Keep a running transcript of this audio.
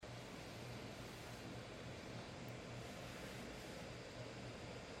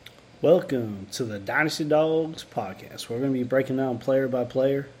Welcome to the Dynasty Dogs podcast. We're going to be breaking down player by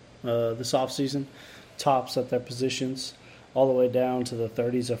player this offseason, tops at their positions, all the way down to the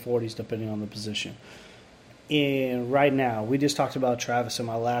 30s or 40s, depending on the position. And right now, we just talked about Travis in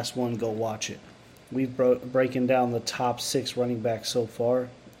my last one. Go watch it. We've breaking down the top 6 running backs so far,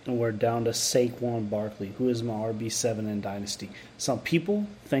 and we're down to Saquon Barkley, who is my RB7 in Dynasty. Some people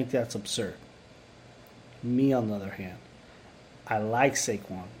think that's absurd. Me, on the other hand, I like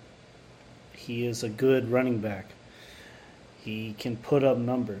Saquon. He is a good running back. He can put up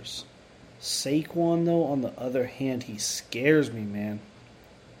numbers. Saquon, though, on the other hand, he scares me, man.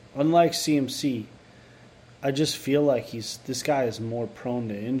 Unlike CMC, I just feel like this guy is more prone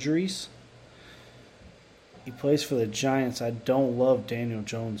to injuries. He plays for the Giants. I don't love Daniel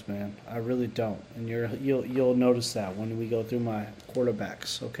Jones, man. I really don't. And you'll notice that when we go through my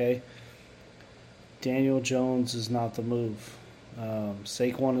quarterbacks, okay? Daniel Jones is not the move.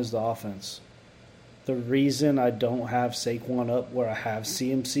 Saquon is the offense. The reason I don't have Saquon up where I have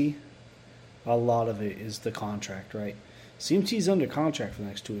CMC, a lot of it is the contract, right? CMC's under contract for the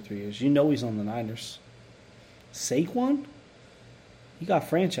next 2 or 3 years. You know he's on the Niners. Saquon, he got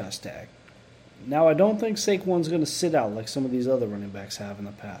franchise tag. Now, I don't think Saquon's going to sit out like some of these other running backs have in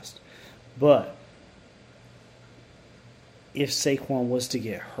the past. But if Saquon was to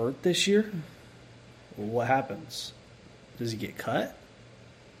get hurt this year, what happens? Does he get cut?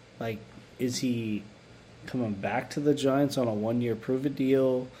 Like, is he coming back to the Giants on a 1-year prove-it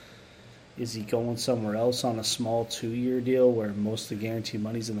deal? Is he going somewhere else on a small 2-year deal where most of the guaranteed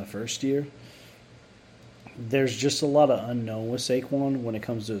money's in the first year? There's just a lot of unknown with Saquon when it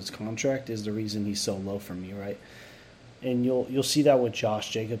comes to his contract is the reason he's so low for me, right? And you'll see that with Josh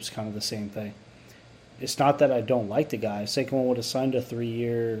Jacobs, kind of the same thing. It's not that I don't like the guy. If Saquon would have signed a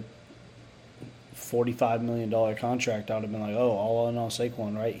 3-year, $45 million contract, I would have been like, oh, all in all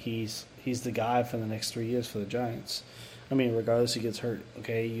Saquon, right? He's the guy for the next 3 years for the Giants. I mean, regardless, he gets hurt.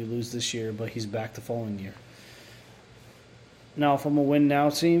 Okay, you lose this year, but he's back the following year. Now, if I'm a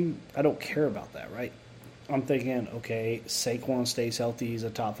win-now team, I don't care about that, right? I'm thinking, okay, Saquon stays healthy. He's a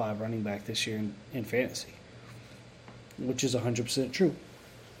top 5 running back this year in fantasy, which is 100% true.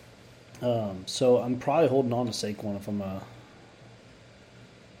 So I'm probably holding on to Saquon if I'm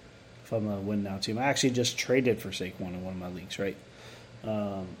a win-now team. I actually just traded for Saquon in one of my leagues, right?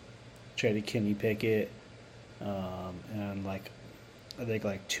 Traded Kenny Pickett and I think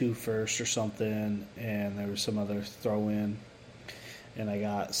 2 firsts or something, and there was some other throw-in, and I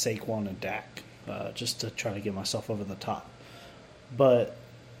got Saquon and Dak just to try to get myself over the top. But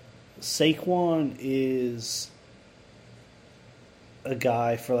Saquon is a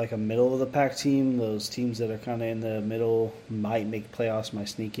guy for like a middle-of-the-pack team, those teams that are kind of in the middle, might make playoffs, might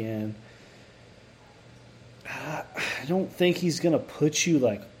sneak in. I don't think he's going to put you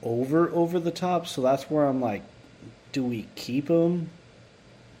like over the top, so that's where I'm like, do we keep him?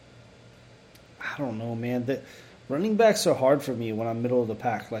 I don't know, man. The running backs are hard for me when I'm middle of the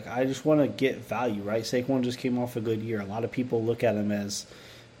pack. Like, I just want to get value, right? Saquon just came off a good year. A lot of people look at him as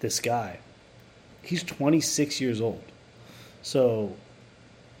this guy. He's 26 years old. So,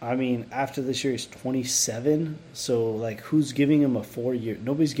 I mean, after this year, he's 27. So, like, who's giving him a 4-year?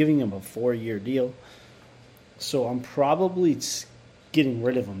 Nobody's giving him a 4-year deal. So, I'm probably getting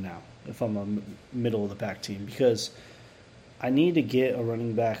rid of him now if I'm a middle-of-the-pack team, because I need to get a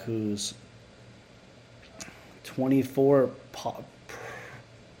running back who's 24.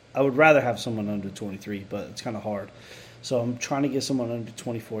 I would rather have someone under 23, but it's kind of hard. So, I'm trying to get someone under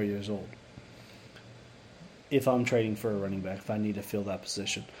 24 years old if I'm trading for a running back, if I need to fill that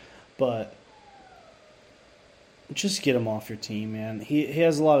position. But just get him off your team, man. He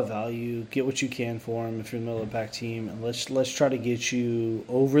has a lot of value. Get what you can for him if you're in the middle of the pack team, and let's try to get you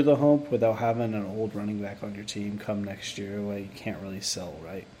over the hump without having an old running back on your team come next year where you can't really sell,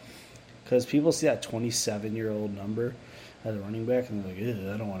 right? Because people see that 27-year-old number as a running back, and they're like,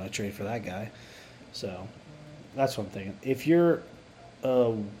 ew, I don't want to trade for that guy. So that's what I'm thinking. If you're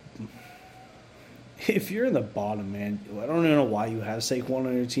in the bottom, man, I don't even know why you have Saquon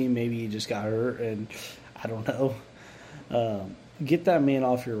on your team. Maybe you just got hurt, and I don't know. Get that man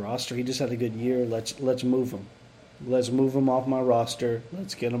off your roster. He just had a good year. Let's move him. Let's move him off my roster.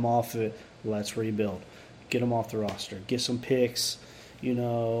 Let's get him off it. Let's rebuild. Get him off the roster. Get some picks.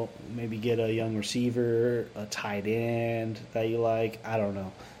 Maybe get a young receiver, a tight end that you like. I don't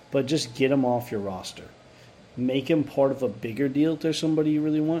know. But just get him off your roster. Make him part of a bigger deal if there's somebody you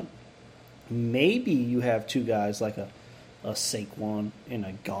really want. Maybe you have 2 guys like a Saquon and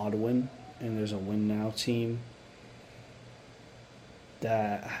a Godwin, and there's a win-now team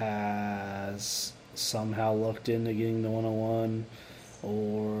that has somehow looked into getting the 101.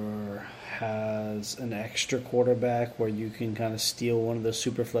 or has an extra quarterback where you can kind of steal one of the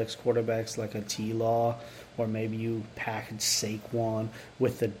super flex quarterbacks like a T-Law, or maybe you package Saquon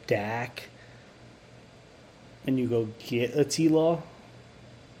with the Dak and you go get a T-Law,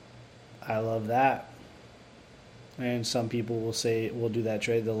 I love that. And some people will say, we'll do that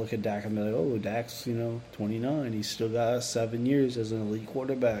trade. They'll look at Dak and be like, oh, Dak's, 29. He's still got 7 years as an elite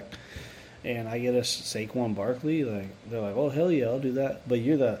quarterback. And I get a Saquon Barkley. They're like, oh, hell yeah, I'll do that. But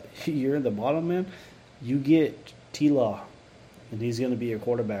you're in the bottom, man. You get T-Law, and he's going to be your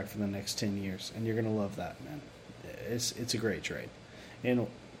quarterback for the next 10 years. And you're going to love that, man. It's a great trade. And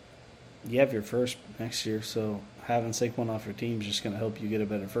you have your first next year, so having Saquon off your team is just going to help you get a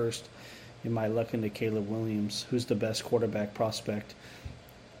better first. You might look into Caleb Williams, who's the best quarterback prospect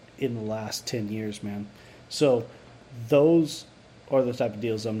in the last 10 years, man. So those are the type of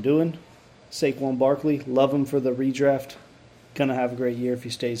deals I'm doing. Saquon Barkley, love him for the redraft. Going to have a great year if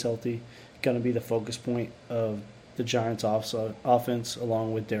he stays healthy. Going to be the focus point of the Giants' offense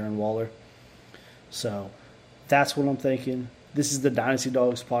along with Darren Waller. So that's what I'm thinking. This is the Dynasty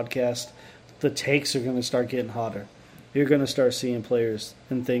Dogs podcast. The takes are going to start getting hotter. You're going to start seeing players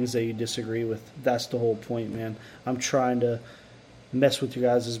and things that you disagree with. That's the whole point, man. I'm trying to mess with your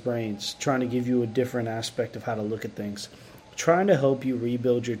guys' brains, trying to give you a different aspect of how to look at things, trying to help you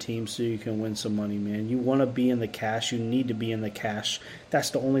rebuild your team so you can win some money, man. You want to be in the cash. You need to be in the cash.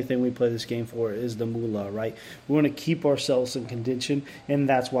 That's the only thing we play this game for is the moolah, right? We want to keep ourselves in contention, and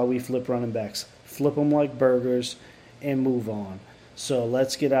that's why we flip running backs. Flip them like burgers and move on. So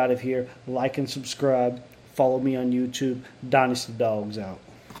let's get out of here. Like and subscribe. Follow me on YouTube. Dynasty Dogs out.